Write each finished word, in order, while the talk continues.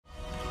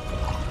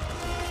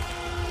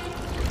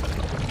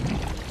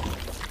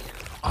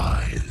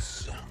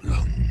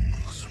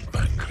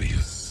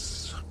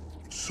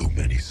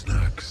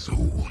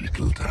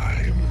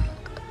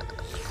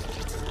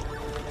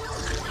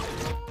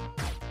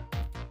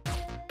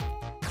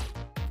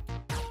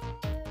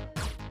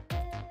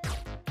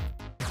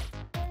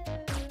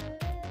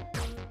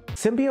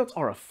Symbiotes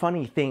are a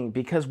funny thing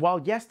because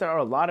while yes, there are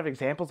a lot of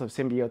examples of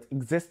symbiotes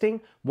existing,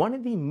 one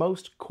of the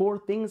most core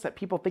things that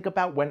people think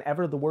about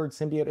whenever the word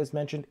symbiote is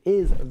mentioned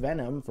is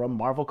Venom from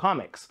Marvel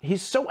Comics.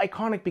 He's so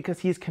iconic because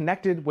he's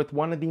connected with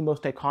one of the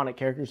most iconic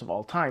characters of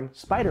all time,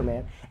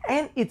 Spider-Man,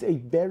 and it's a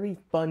very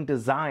fun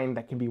design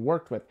that can be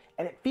worked with,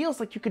 and it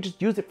feels like you could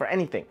just use it for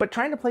anything. But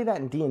trying to play that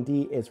in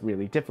D&D is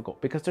really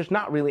difficult because there's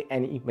not really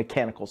any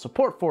mechanical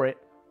support for it.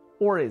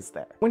 Or is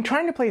there? When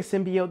trying to play a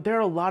symbiote, there are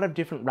a lot of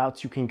different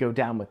routes you can go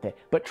down with it,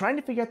 but trying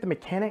to figure out the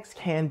mechanics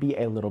can be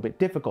a little bit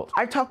difficult.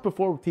 I've talked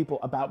before with people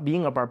about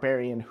being a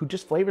barbarian who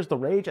just flavors the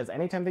rage as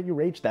anytime that you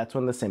rage, that's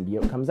when the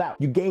symbiote comes out.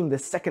 You gain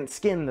this second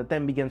skin that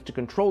then begins to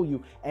control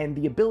you, and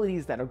the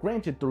abilities that are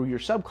granted through your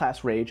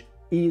subclass rage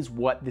is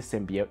what the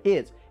symbiote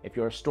is. If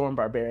you're a storm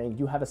barbarian,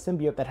 you have a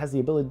symbiote that has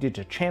the ability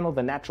to channel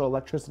the natural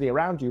electricity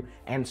around you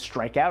and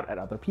strike out at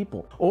other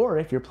people. Or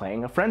if you're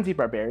playing a frenzy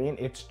barbarian,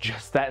 it's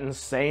just that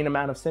insane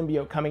amount of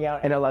symbiote coming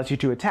out and allows you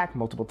to attack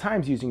multiple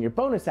times using your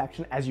bonus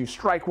action as you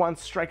strike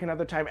once, strike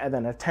another time, and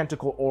then a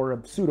tentacle or a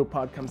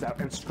pseudopod comes out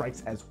and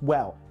strikes as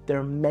well. There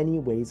are many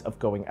ways of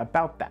going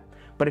about that.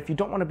 But if you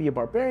don't want to be a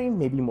barbarian,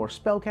 maybe more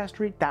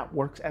spellcastery, that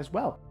works as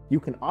well. You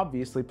can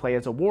obviously play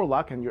as a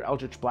warlock and your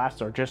eldritch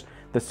blasts are just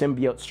the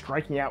symbiote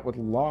striking out with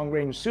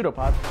long-range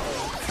pseudopods.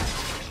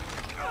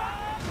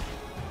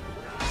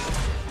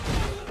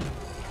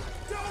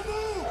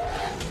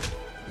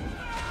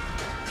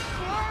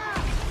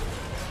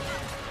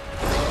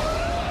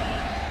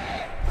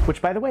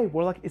 Which, by the way,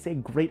 Warlock is a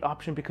great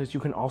option because you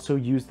can also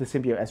use the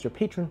symbiote as your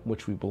patron,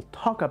 which we will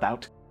talk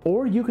about.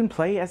 Or you can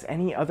play as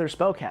any other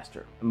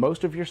spellcaster.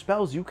 Most of your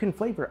spells you can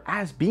flavor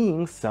as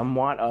being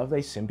somewhat of a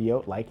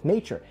symbiote-like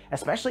nature,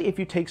 especially if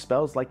you take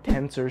spells like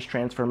Tensor's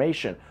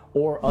Transformation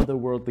or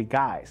Otherworldly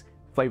Guise,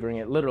 flavoring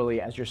it literally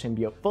as your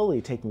symbiote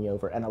fully taking you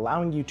over and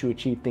allowing you to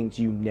achieve things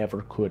you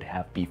never could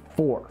have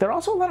before. There are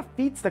also a lot of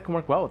feats that can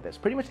work well with this.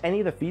 Pretty much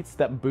any of the feats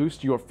that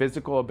boost your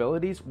physical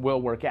abilities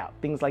will work out.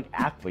 Things like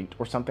Athlete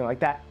or something like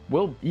that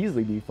will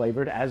easily be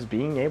flavored as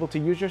being able to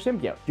use your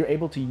symbiote. You're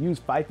able to use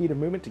 5 feet of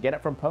movement to get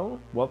it from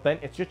prone? Well then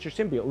it's just your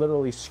symbiote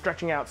literally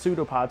stretching out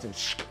pseudopods and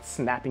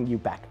snapping you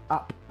back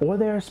up. Or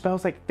there are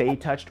spells like Fey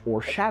Touched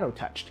or Shadow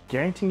Touched,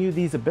 granting you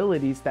these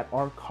abilities that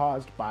are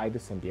caused by the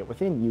symbiote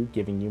within you,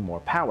 giving you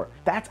more power.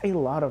 That's a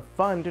lot of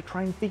fun to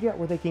try and figure out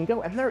where they can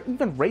go, and there are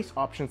even race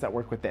options that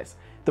work with this.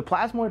 The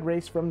Plasmoid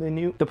race from the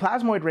new,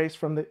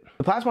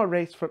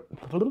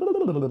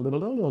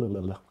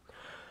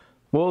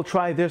 We'll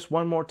try this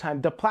one more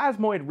time. The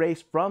Plasmoid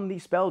race from the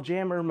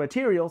Spelljammer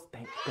materials,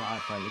 thank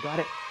God finally got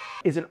it,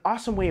 is an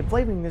awesome way of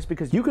flavoring this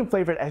because you can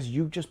flavor it as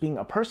you just being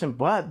a person,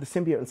 but the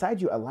symbiote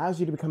inside you allows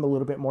you to become a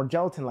little bit more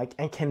gelatin-like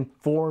and can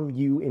form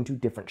you into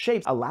different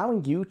shapes,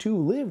 allowing you to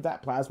live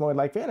that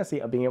plasmoid-like fantasy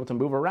of being able to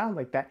move around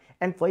like that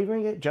and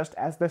flavoring it just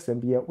as the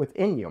symbiote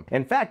within you.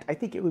 In fact, I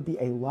think it would be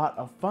a lot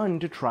of fun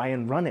to try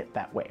and run it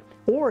that way.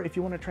 Or if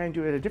you want to try and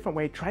do it a different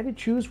way, try to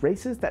choose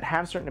races that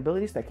have certain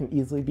abilities that can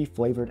easily be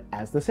flavored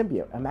as the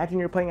symbiote. Imagine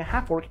you're playing a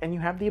half-orc and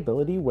you have the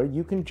ability where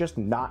you can just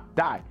not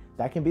die.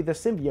 That can be the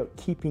symbiote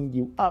keeping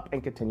you up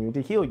and continuing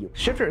to heal you.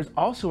 Shifter is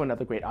also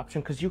another great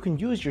option because you can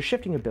use your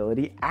shifting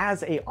ability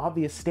as a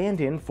obvious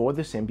stand-in for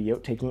the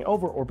symbiote taking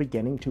over or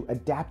beginning to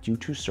adapt you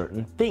to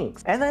certain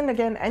things. And then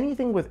again,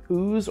 anything with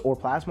ooze or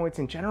plasmoids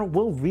in general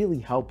will really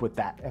help with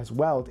that as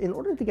well in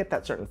order to get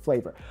that certain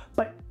flavor.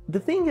 But the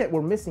thing that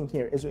we're missing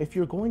here is if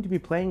you're going to be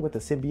playing with a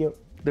symbiote,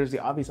 there's the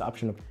obvious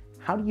option of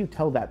how do you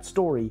tell that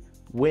story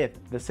with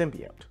the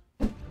symbiote?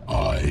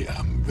 I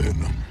am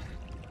Venom,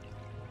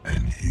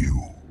 and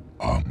you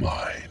are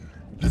mine.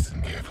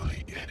 Listen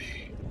carefully,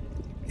 Eddie.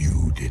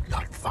 You did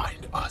not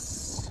find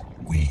us.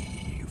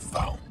 We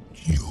found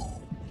you.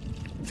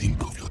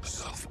 Think of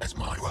yourself as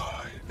my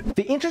ride.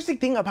 The interesting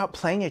thing about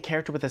playing a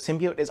character with a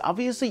symbiote is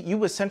obviously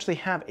you essentially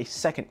have a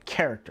second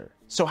character.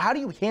 So how do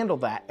you handle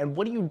that, and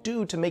what do you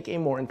do to make a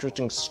more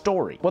interesting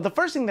story? Well, the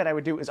first thing that I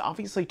would do is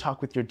obviously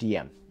talk with your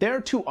DM. There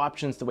are two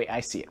options the way I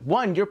see it.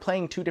 One, you're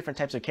playing two different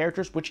types of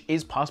characters, which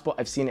is possible.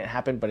 I've seen it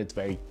happen, but it's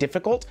very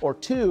difficult. Or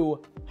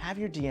two, have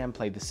your DM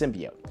play the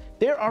symbiote.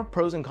 There are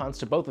pros and cons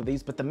to both of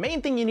these, but the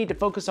main thing you need to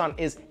focus on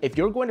is if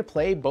you're going to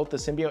play both the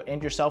symbiote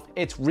and yourself,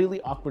 it's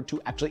really awkward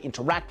to actually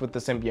interact with the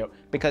symbiote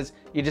because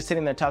you're just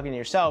sitting there talking to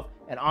yourself.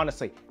 And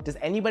honestly, does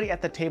anybody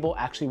at the table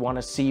actually want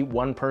to see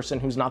one person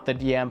who's not the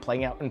DM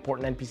playing out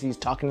important NPCs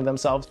talking to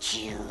themselves?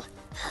 You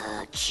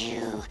heard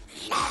you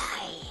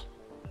lie.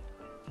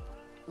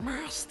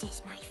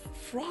 Master's my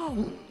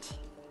friend.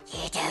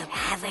 You don't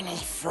have any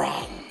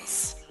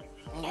friends.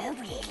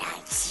 Nobody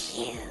likes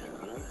you.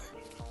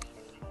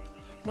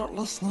 Not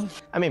listening.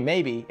 I mean,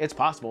 maybe, it's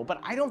possible,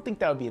 but I don't think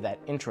that would be that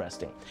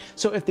interesting.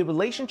 So if the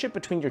relationship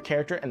between your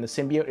character and the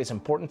symbiote is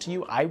important to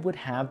you, I would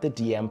have the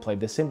DM play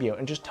the symbiote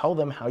and just tell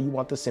them how you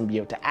want the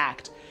symbiote to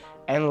act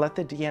and let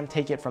the DM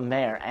take it from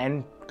there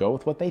and go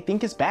with what they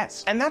think is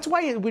best. And that's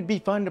why it would be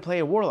fun to play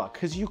a warlock,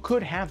 because you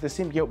could have the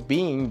symbiote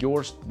being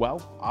your,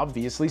 well,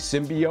 obviously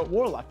symbiote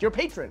warlock, your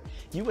patron.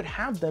 You would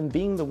have them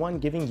being the one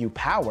giving you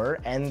power,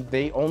 and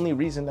the only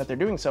reason that they're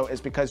doing so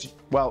is because,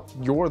 well,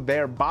 you're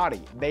their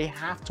body. They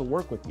have to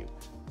work with you.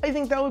 I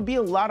think that would be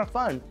a lot of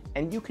fun,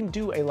 and you can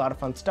do a lot of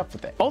fun stuff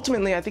with it.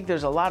 Ultimately, I think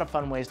there's a lot of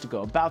fun ways to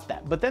go about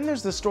that, but then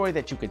there's the story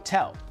that you could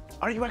tell.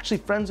 Are you actually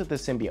friends with the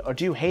symbiote, or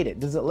do you hate it?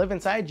 Does it live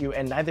inside you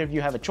and neither of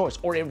you have a choice,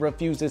 or it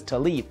refuses to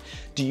leave?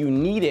 Do you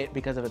need it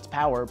because of its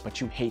power,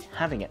 but you hate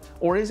having it?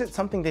 Or is it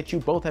something that you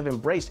both have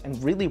embraced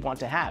and really want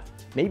to have?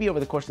 Maybe over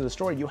the course of the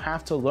story, you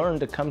have to learn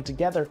to come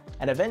together,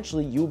 and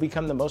eventually you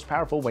become the most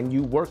powerful when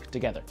you work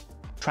together.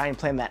 Try and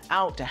plan that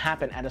out to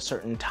happen at a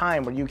certain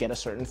time where you get a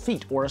certain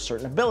feat or a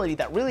certain ability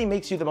that really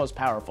makes you the most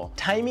powerful.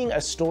 Timing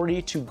a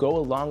story to go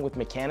along with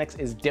mechanics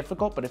is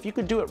difficult, but if you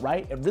could do it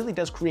right, it really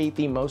does create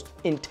the most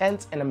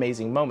intense and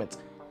amazing moments.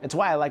 It's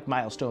why I like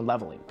milestone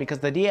leveling, because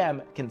the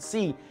DM can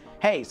see,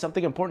 hey,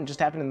 something important just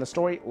happened in the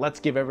story,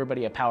 let's give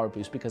everybody a power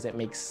boost because it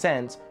makes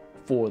sense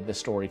for the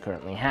story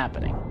currently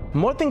happening.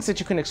 More things that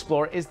you can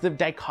explore is the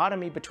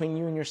dichotomy between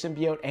you and your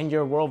symbiote and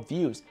your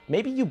worldviews.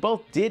 Maybe you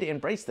both did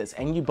embrace this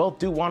and you both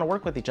do want to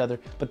work with each other,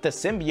 but the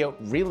symbiote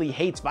really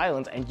hates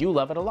violence and you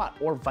love it a lot,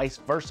 or vice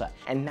versa.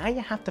 And now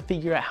you have to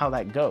figure out how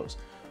that goes.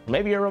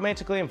 Maybe you're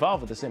romantically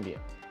involved with the symbiote.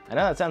 I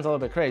know that sounds a little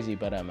bit crazy,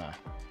 but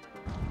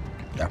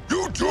Yeah.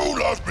 You do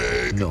love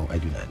me! No, I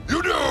do not.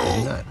 You do! I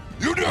do not.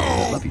 You do!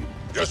 I love you.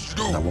 Yes, you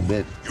do! Not one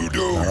bit. You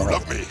do! Not at all.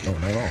 Love me! No,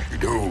 not at all. You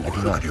do! I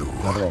do not. You.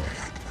 Not at all.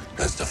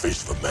 That's the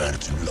face of a man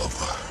that you love.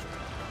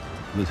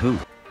 With who?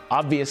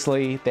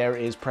 obviously there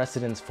is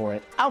precedence for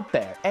it out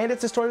there, and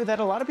it's a story that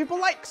a lot of people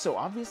like, so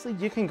obviously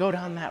you can go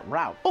down that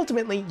route.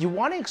 Ultimately, you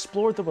want to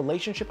explore the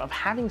relationship of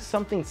having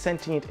something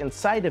sentient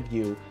inside of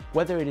you,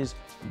 whether it is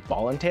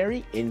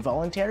voluntary,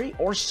 involuntary,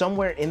 or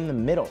somewhere in the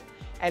middle.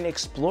 And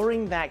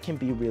exploring that can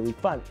be really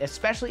fun,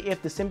 especially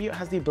if the symbiote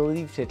has the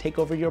ability to take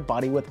over your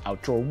body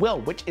without your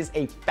will, which is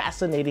a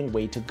fascinating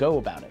way to go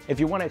about it. If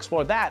you want to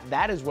explore that,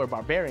 that is where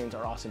barbarians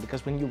are awesome,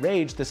 because when you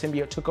rage, the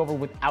symbiote took over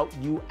without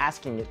you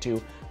asking it to,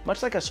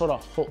 much like a sort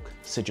of Hulk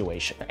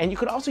situation. And you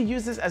could also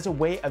use this as a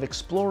way of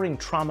exploring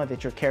trauma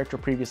that your character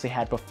previously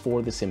had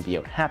before the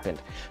symbiote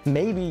happened.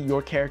 Maybe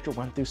your character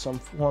went through some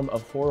form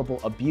of horrible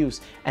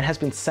abuse and has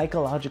been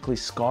psychologically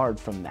scarred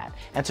from that.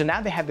 And so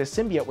now they have this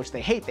symbiote, which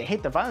they hate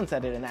the violence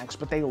that it enacts,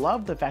 but they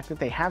love the fact that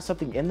they have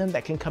something in them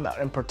that can come out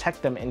and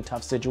protect them in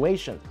tough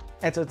situations.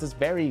 And so it's this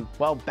very,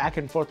 well, back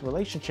and forth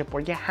relationship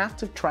where you have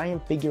to try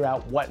and figure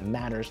out what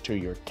matters to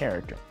your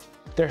character.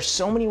 There's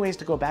so many ways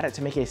to go about it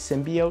to make a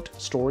symbiote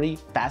story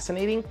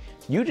fascinating.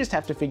 You just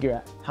have to figure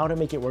out how to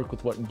make it work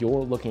with what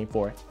you're looking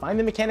for, find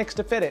the mechanics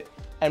to fit it,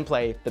 and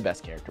play the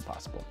best character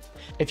possible.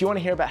 If you want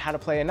to hear about how to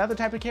play another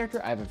type of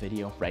character, I have a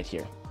video right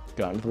here.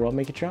 Go out into the world,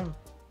 make it your own.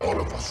 All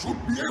of us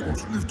should be able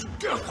to live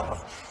together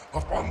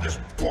upon this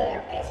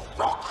ball of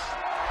rock.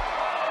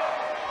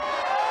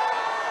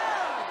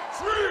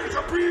 Free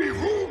to be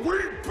who we